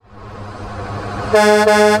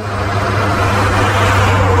I'm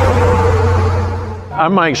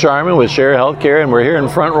Mike Sharman with Share Healthcare, and we're here in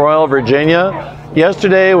Front Royal, Virginia.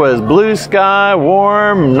 Yesterday was blue sky,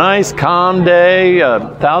 warm, nice, calm day.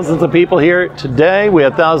 Thousands of people here. Today we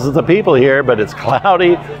have thousands of people here, but it's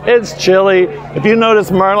cloudy, it's chilly. If you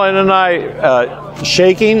notice Marlin and I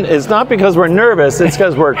shaking, it's not because we're nervous, it's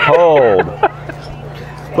because we're cold.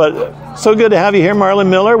 But so good to have you here, Marlin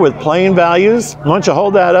Miller with Plain Values. Why don't you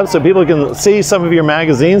hold that up so people can see some of your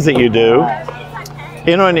magazines that you do.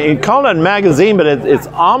 You know, and you call it a magazine, but it's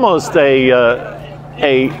almost a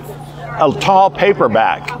tall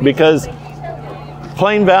paperback, because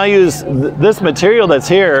Plain Values, this material that's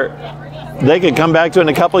here, they could come back to in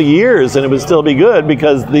a couple of years and it would still be good,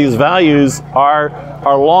 because these values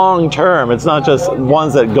are long term. It's not just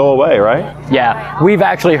ones that go away, right? Yeah, we've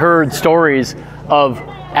actually heard stories of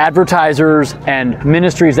advertisers and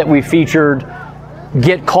ministries that we featured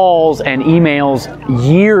get calls and emails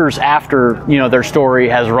years after, you know, their story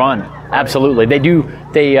has run. Absolutely, they do.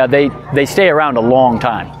 They stay around a long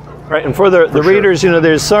time. Right, and for the readers, you know,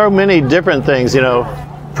 there's so many different things, you know,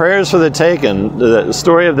 prayers for the taken, the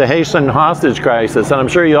story of the Haitian hostage crisis, and I'm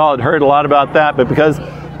sure you all had heard a lot about that, but because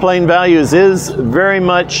Plain Values is very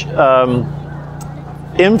much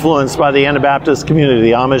influenced by the Anabaptist community,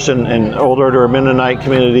 the Amish and Old Order Mennonite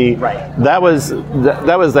community, right. That was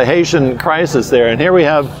the Haitian crisis there, and here we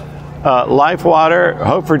have Life Water,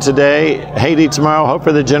 Hope for Today, Haiti Tomorrow, Hope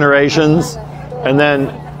for the Generations, and then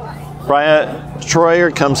Raya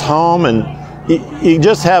Troyer comes home, and you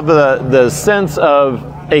just have the sense of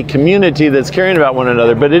a community that's caring about one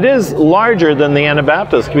another. But it is larger than the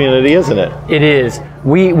Anabaptist community, isn't it? It is.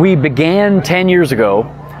 We began 10 years ago.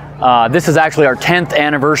 This is actually our 10th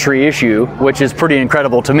anniversary issue, which is pretty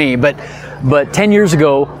incredible to me. But 10 years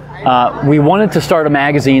ago, we wanted to start a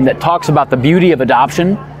magazine that talks about the beauty of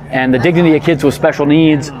adoption and the dignity of kids with special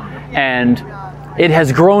needs, and it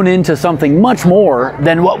has grown into something much more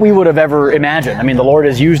than what we would have ever imagined. I mean, the Lord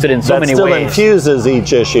has used it in so many ways. That still infuses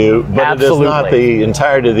each issue, but Absolutely. It is not the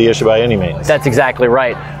entirety of the issue by any means. That's exactly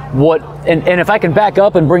right. And if I can back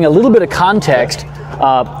up and bring a little bit of context.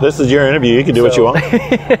 This is your interview. You can do what you want.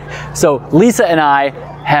 So Lisa and I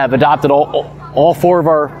have adopted all four of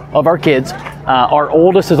our kids. Our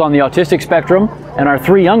oldest is on the autistic spectrum, and our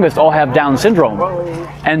three youngest all have Down syndrome.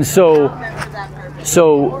 And so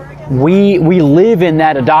we live in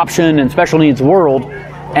that adoption and special needs world,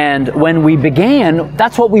 and when we began,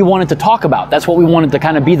 that's what we wanted to talk about. That's what we wanted to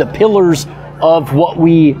kind of be the pillars of what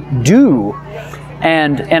we do.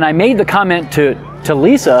 And I made the comment to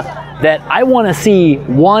Lisa that I want to see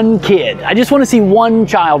one kid. I just want to see one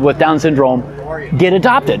child with Down syndrome get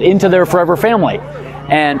adopted into their forever family.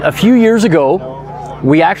 And a few years ago,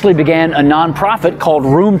 we actually began a nonprofit called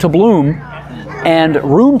Room to Bloom, and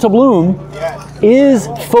Room to Bloom is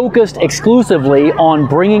focused exclusively on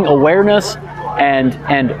bringing awareness and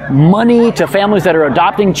money to families that are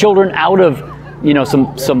adopting children out of, you know,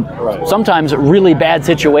 sometimes really bad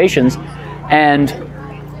situations. And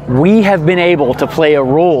we have been able to play a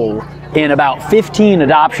role in about 15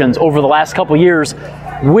 adoptions over the last couple years,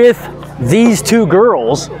 with these two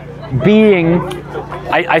girls being,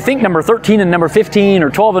 I think, number 13 and number 15, or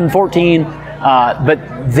 12 and 14. But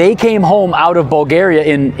they came home out of Bulgaria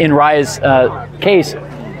in Raya's case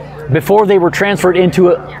before they were transferred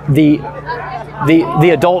into the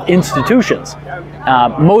adult institutions.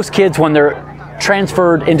 Most kids, when they're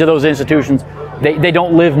transferred into those institutions, they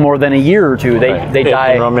don't live more than a year or two. They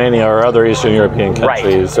die. In Romania or other Eastern European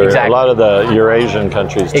countries, right, or exactly. a lot of the Eurasian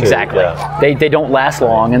countries too. Exactly. Yeah. They don't last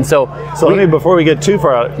long, and so let me, before we get too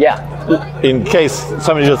far out, yeah. In case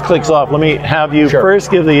somebody just clicks off, let me have you first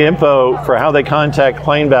give the info for how they contact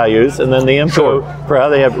Plain Values, and then the info for how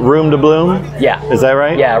they have Room to Bloom. Yeah. Is that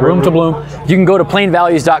right? Yeah, Room to Bloom. You can go to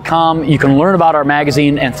plainvalues.com. You can learn about our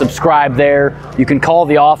magazine and subscribe there. You can call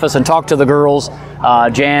the office and talk to the girls.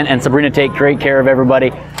 Jan and Sabrina take great care of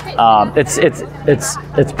everybody.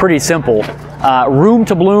 It's pretty simple. Room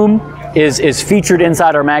to Bloom is featured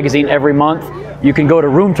inside our magazine every month. You can go to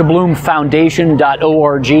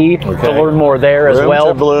roomtobloomfoundation.org to learn more there as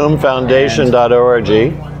well.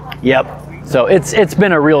 roomtobloomfoundation.org. Yep. So it's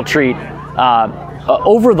been a real treat.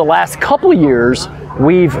 Over the last couple of years,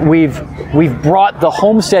 we've brought the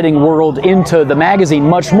homesteading world into the magazine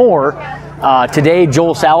much more. Today,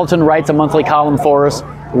 Joel Salatin writes a monthly column for us.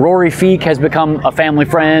 Rory Feek has become a family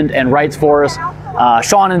friend and writes for us.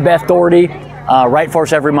 Sean and Beth Doherty write for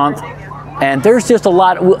us every month. And there's just a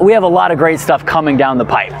lot, we have a lot of great stuff coming down the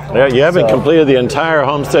pipe. Yeah, you haven't completed the entire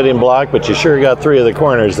homesteading block, but you sure got 3 of the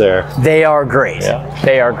corners there. They are great. Yeah.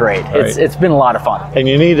 They are great. It's been a lot of fun. And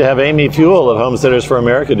you need to have Amy Fuel of Homesteaders for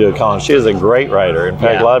America do a column. She is a great writer. In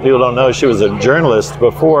fact, a lot of people don't know she was a journalist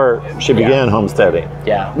before she began homesteading.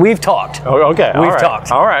 Yeah, we've talked. Oh, okay, we've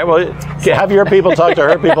talked. All right, well, have your people talk to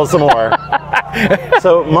her people some more.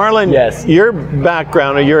 So, Marlin, your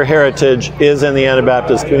background or your heritage is in the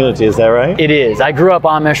Anabaptist community, is that right? It is. I grew up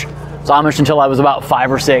Amish. I was Amish until I was about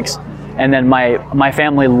 5 or 6, and then my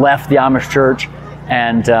family left the Amish church.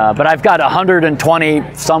 And but I've got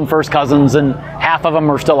 120 some first cousins, and half of them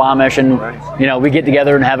are still Amish, and we get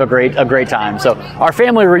together and have a great time. So our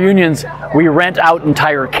family reunions, we rent out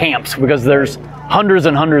entire camps because there's hundreds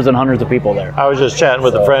and hundreds and hundreds of people there. I was just chatting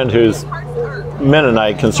with a friend who's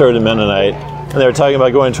Mennonite, conservative Mennonite, and they were talking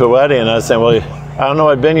about going to a wedding, and I was saying, well, I don't know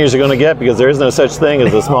what venues you're going to get because there is no such thing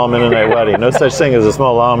as a small Mennonite wedding. No such thing as a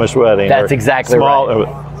small Amish wedding. That's exactly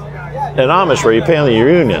right. An Amish where you pay on the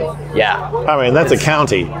reunion. Yeah. I mean, that's a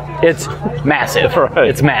county. It's massive. Right.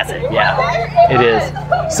 It's massive. Yeah, it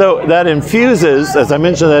is. So that infuses, as I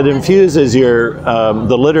mentioned, your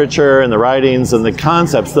the literature and the writings and the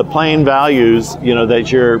concepts, the plain values,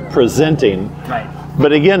 that you're presenting. Right.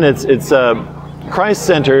 But again, it's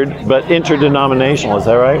Christ-centered, but interdenominational. Is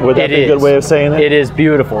that right? Would that be a good way of saying it? It is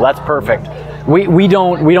beautiful. That's perfect. We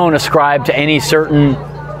don't ascribe to any certain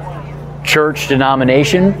church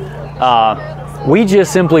denomination. We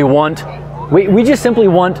just simply want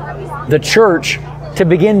the church to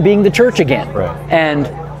begin being the church again. Right. And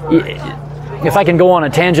if I can go on a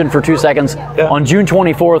tangent for 2 seconds, on June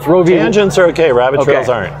 24th, Roe v. Tangents are okay. Rabbit trails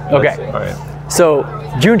aren't. Okay. All right. So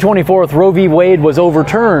June 24th, Roe v. Wade was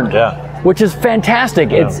overturned. Yeah. Which is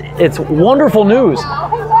fantastic. Yeah. It's wonderful news.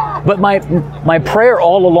 But my prayer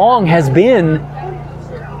all along has been,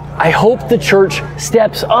 I hope the church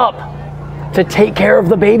steps up to take care of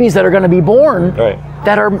the babies that are going to be born,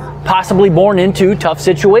 that are possibly born into tough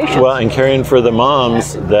situations. Well, and caring for the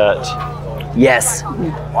moms that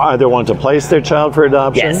either want to place their child for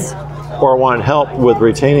adoption or want help with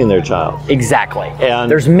retaining their child. Exactly.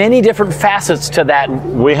 And there's many different facets to that.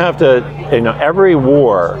 We have to, every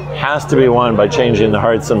war has to be won by changing the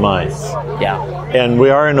hearts and minds. Yeah. And we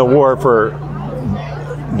are in a war for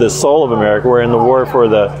the soul of America. We're in the war for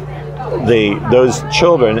those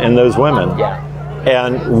children and those women. Yeah.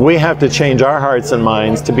 And we have to change our hearts and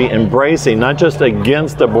minds to be embracing, not just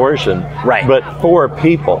against abortion, but for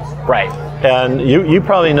people. Right. And you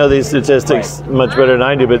probably know these statistics much better than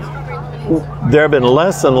I do, but there have been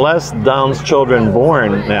less and less Down's children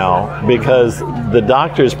born now because the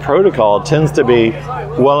doctor's protocol tends to be,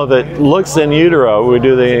 well, if it looks in utero, we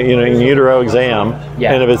do the in utero exam,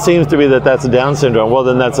 and if it seems to be that that's a Down syndrome, well,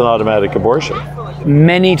 then that's an automatic abortion.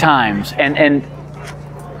 Many times, and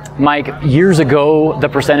Mike, years ago the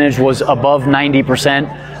percentage was above 90%.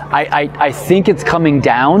 I think it's coming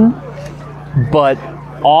down, but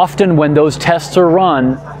often when those tests are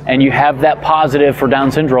run and you have that positive for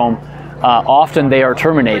Down syndrome, often they are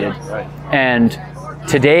terminated. And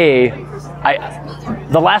today,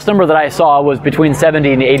 the last number that I saw was between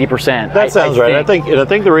 70 and 80%. That sounds right. I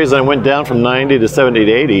think the reason I went down from 90 to 70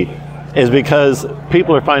 to 80 is because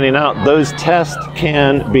people are finding out those tests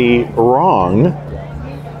can be wrong.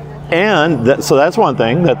 And so that's one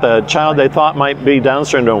thing, that the child they thought might be Down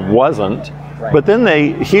syndrome wasn't. But then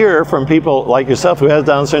they hear from people like yourself who has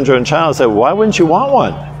Down syndrome child say, why wouldn't you want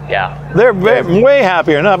one? Yeah. They're way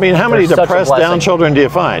happier. I mean, how many depressed Down children do you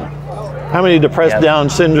find? How many depressed Down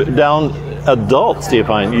adults do you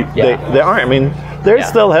find? They aren't. I mean, they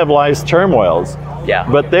still have life's turmoils. Yeah.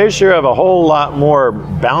 But they sure have a whole lot more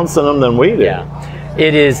bounce in them than we do. Yeah.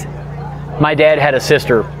 It is. My dad had a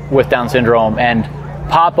sister with Down syndrome, and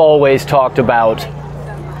Pop always talked about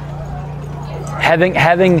having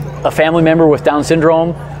a family member with Down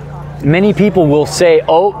syndrome. Many people will say,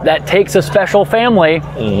 "Oh, that takes a special family."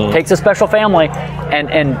 Takes a special family,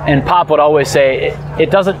 and Pop would always say, "It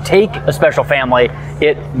doesn't take a special family.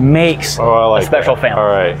 It makes a special family." All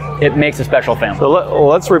right. It makes a special family. So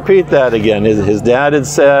let's repeat that again. His dad had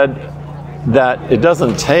said that it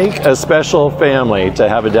doesn't take a special family to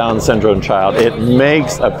have a Down syndrome child. It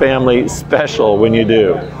makes a family special when you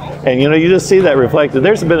do. And you just see that reflected.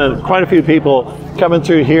 There's been quite a few people coming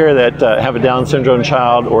through here that have a Down syndrome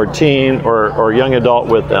child or teen or young adult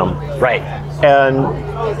with them. Right. And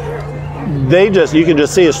you can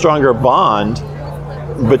just see a stronger bond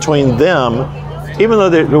between them, even though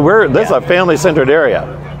this is a family-centered area.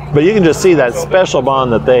 But you can just see that special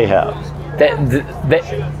bond that they have.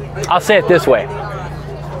 I'll say it this way.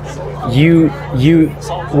 you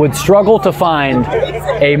would struggle to find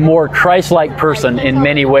a more Christ-like person in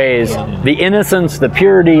many ways. The innocence, the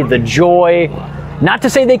purity, the joy. Not to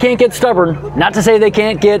say they can't get stubborn. Not to say they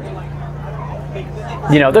can't get,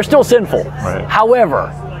 they're still sinful. Right.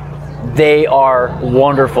 However, they are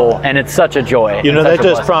wonderful, and it's such a joy. That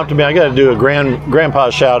just prompted me. I got to do a grandpa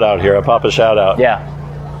shout out here, a papa shout out. Yeah.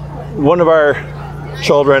 One of our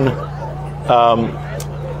children,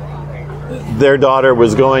 their daughter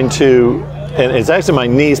was going to, and it's actually my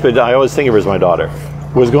niece, but I always think of her as my daughter,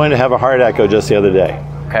 was going to have a heart echo just the other day.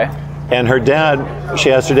 Okay. And her dad,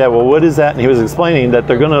 she asked her dad, well, what is that? And he was explaining that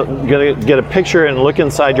they're going to get a picture and look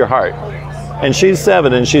inside your heart. And she's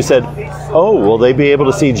 7, and she said, oh, will they be able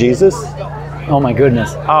to see Jesus? Oh my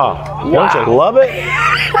goodness. Oh, don't you love it?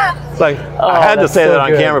 It's like, I had to say that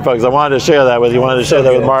on camera, folks. I wanted to share that with you. I wanted to share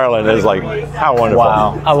that with Marlin. It's like, how wonderful.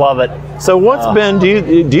 Wow, I love it. So what's been,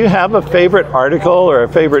 do you have a favorite article or a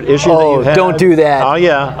favorite issue that you've had? Don't do that. Oh,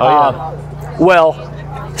 yeah. Well,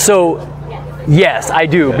 so, yes, I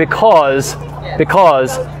do, because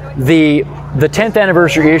the 10th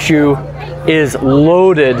anniversary issue is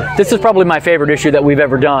loaded. This is probably my favorite issue that we've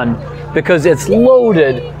ever done, because it's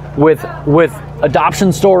loaded with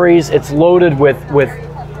adoption stories. It's loaded with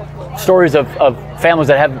stories of families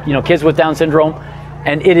that have kids with Down syndrome,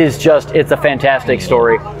 and it's a fantastic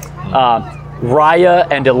story. Raya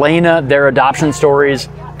and Elena, their adoption stories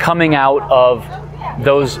coming out of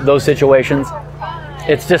those situations.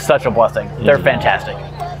 It's just such a blessing. They're fantastic.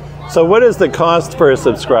 So what is the cost for a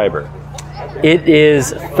subscriber? It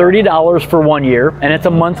is $30 for 1 year, and it's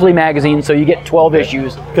a monthly magazine, so you get 12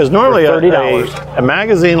 issues. Because normally $30. a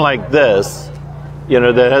magazine like this,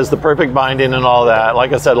 that has the perfect binding and all that,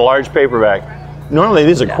 like I said, a large paperback, normally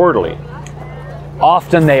these are quarterly.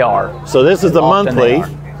 Often they are. So this is the monthly,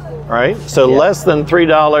 right? So less than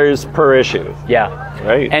 $3 per issue. Yeah.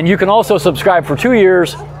 Right. And you can also subscribe for 2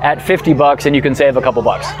 years at $50, and you can save a couple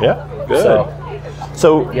bucks. Yeah, good.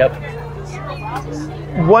 So yep.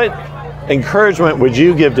 What encouragement would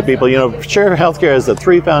you give to people? Share Healthcare has the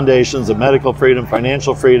 3 foundations of medical freedom,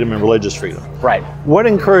 financial freedom, and religious freedom. Right. What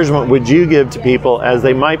encouragement would you give to people as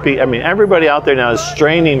they might be, everybody out there now is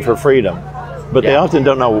straining for freedom, but they often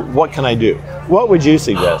don't know, what can I do? What would you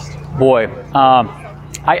suggest? Boy,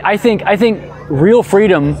 I think real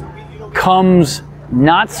freedom comes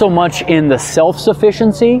not so much in the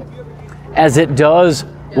self-sufficiency as it does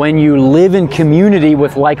when you live in community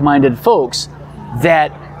with like-minded folks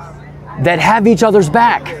that have each other's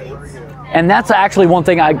back. And that's actually one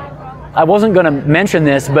thing I wasn't going to mention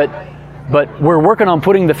this, but we're working on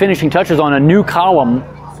putting the finishing touches on a new column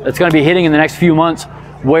that's going to be hitting in the next few months,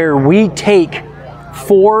 where we take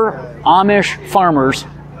 4 Amish farmers,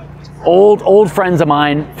 old friends of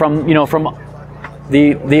mine from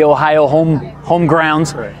the Ohio home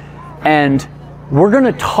grounds, right. And we're going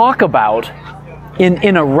to talk about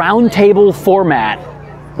in a roundtable format.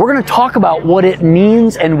 We're going to talk about what it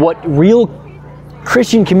means and what real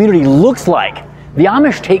Christian community looks like. The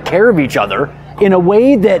Amish take care of each other in a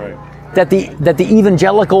way that the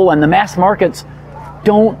evangelical and the mass markets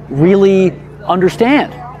don't really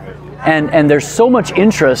understand. And there's so much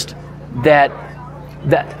interest that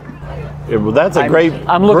well, that's a great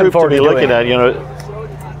I'm looking group forward to be to looking at.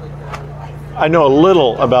 I know a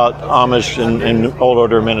little about Amish and Old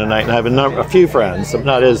Order Mennonite, and I have a few friends. I'm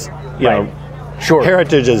not as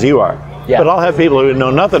heritage as you are. Yeah. But I'll have people who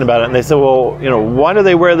know nothing about it, and they say, well, why do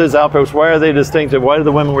they wear those outfits? Why are they distinctive? Why do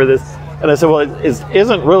the women wear this? And I said, well, it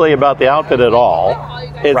isn't really about the outfit at all.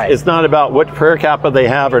 It's not about what prayer kappa they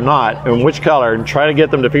have or not, and which color, and try to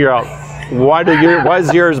get them to figure out why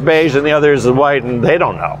is yours beige and the others is white, and they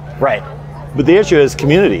don't know. Right. But the issue is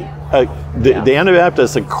community. The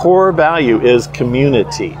Anabaptist, the core value is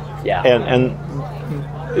community. Yeah. And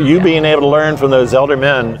you being able to learn from those elder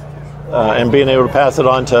men and being able to pass it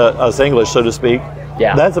on to us English, so to speak,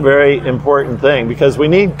 that's a very important thing, because we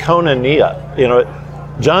need koinonia.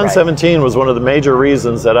 John 17 was one of the major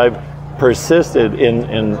reasons that I've persisted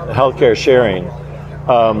in healthcare sharing,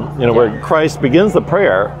 where Christ begins the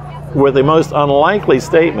prayer with the most unlikely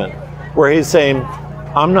statement, where he's saying,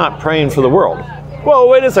 I'm not praying for the world. Well,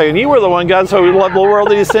 wait a second, you were the one, God so loved the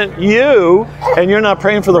world that he sent you, and you're not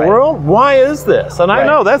praying for the world? Why is this? And I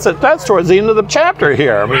know that's towards the end of the chapter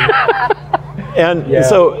here.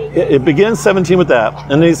 So it begins 17 with that,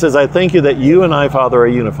 and then he says, I thank you that you and I, Father, are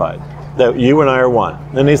unified, that you and I are one.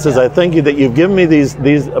 And he says, I thank you that you've given me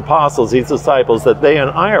these apostles, these disciples, that they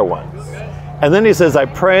and I are one. And then he says, I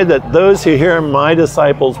pray that those who hear my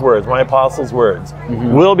disciples' words, my apostles' words,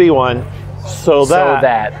 will be one, so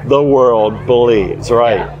that the world believes,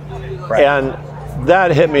 right? Yeah. Right. And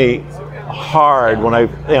that hit me hard when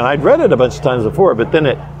I'd read it a bunch of times before, but then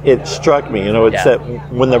it struck me. It's that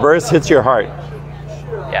when the verse hits your heart.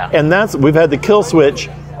 Yeah. And we've had the kill switch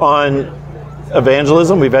on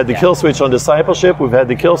evangelism. We've had the kill switch on discipleship. We've had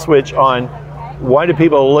the kill switch on why do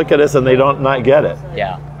people look at us and they don't not get it.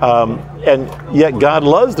 Yeah. And yet God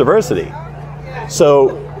loves diversity.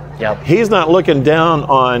 So he's not looking down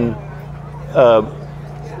on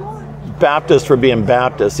Baptists for being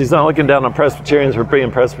Baptists. He's not looking down on Presbyterians for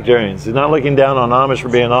being Presbyterians. He's not looking down on Amish for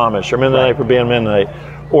being Amish, or Mennonite for being Mennonite,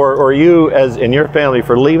 or you as in your family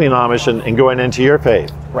for leaving Amish and going into your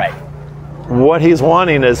faith. Right. What he's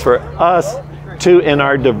wanting is for us to, in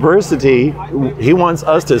our diversity, he wants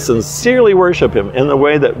us to sincerely worship him in the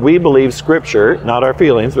way that we believe Scripture, not our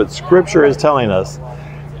feelings, but Scripture is telling us,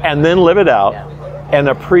 and then live it out and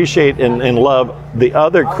appreciate and love the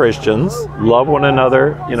other Christians, love one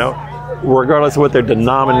another, regardless of what their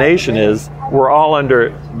denomination is. We're all under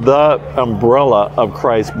the umbrella of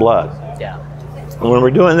Christ's blood. Yeah. And when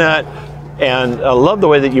we're doing that, and I love the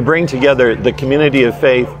way that you bring together the community of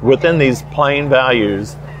faith within these plain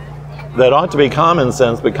values that ought to be common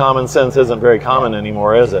sense, but common sense isn't very common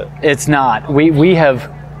anymore, is it? It's not. We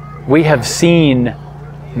have seen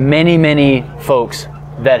many folks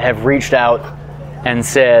that have reached out and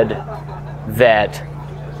said that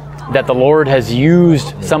the Lord has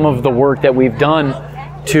used some of the work that we've done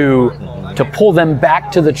to pull them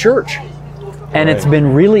back to the church. And It's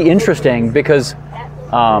been really interesting because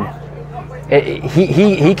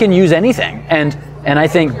he can use anything. And I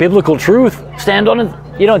think biblical truth it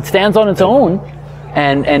stands on its own.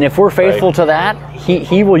 And if we're faithful to that,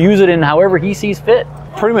 he will use it in however he sees fit.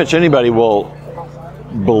 Pretty much anybody will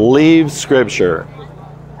believe Scripture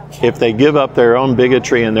if they give up their own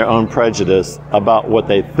bigotry and their own prejudice about what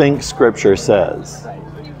they think Scripture says.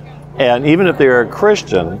 And even if they're a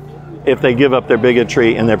Christian, if they give up their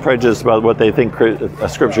bigotry and their prejudice about what they think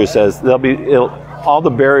Scripture says, all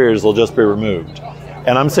the barriers will just be removed.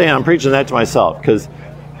 And I'm preaching that to myself, because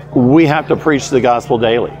we have to preach the gospel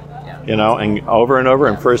daily, and over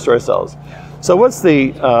and first to ourselves. So what's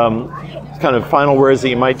the kind of final words that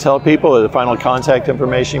you might tell people, or the final contact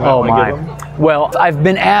information you might want to give them? Well, I've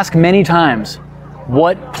been asked many times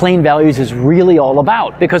what Plain Values is really all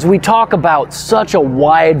about, because we talk about such a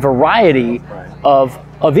wide variety of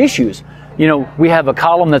issues. We have a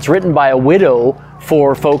column that's written by a widow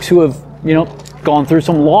for folks who have, gone through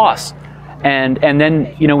some loss. And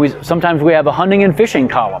then, sometimes we have a hunting and fishing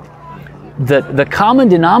column. The common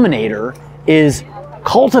denominator is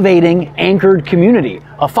cultivating anchored community.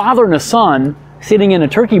 A father and a son sitting in a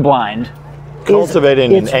turkey blind.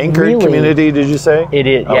 Cultivating an anchored community, did you say? It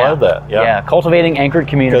is, I love that, yeah. Cultivating anchored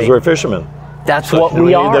community. Because we're fishermen. That's what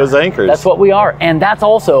we are. Need those anchors. That's what we are. And that's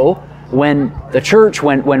also when the church,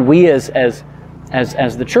 when we as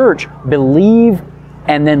the church believe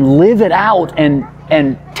and then live it out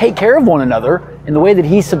and take care of one another in the way that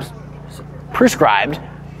he prescribed,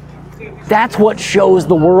 that's what shows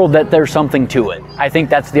the world that there's something to it. I think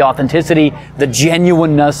that's the authenticity, the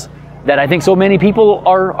genuineness that I think so many people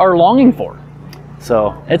are longing for.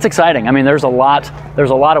 So it's exciting. I mean, there's a lot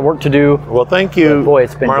of work to do. Well, thank you, boy,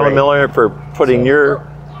 it's been Marlin great. Miller, for putting your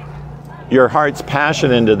heart's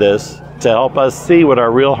passion into this to help us see what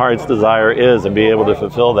our real heart's desire is and be able to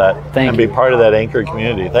fulfill that and be part of that anchored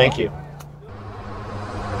community. Thank you.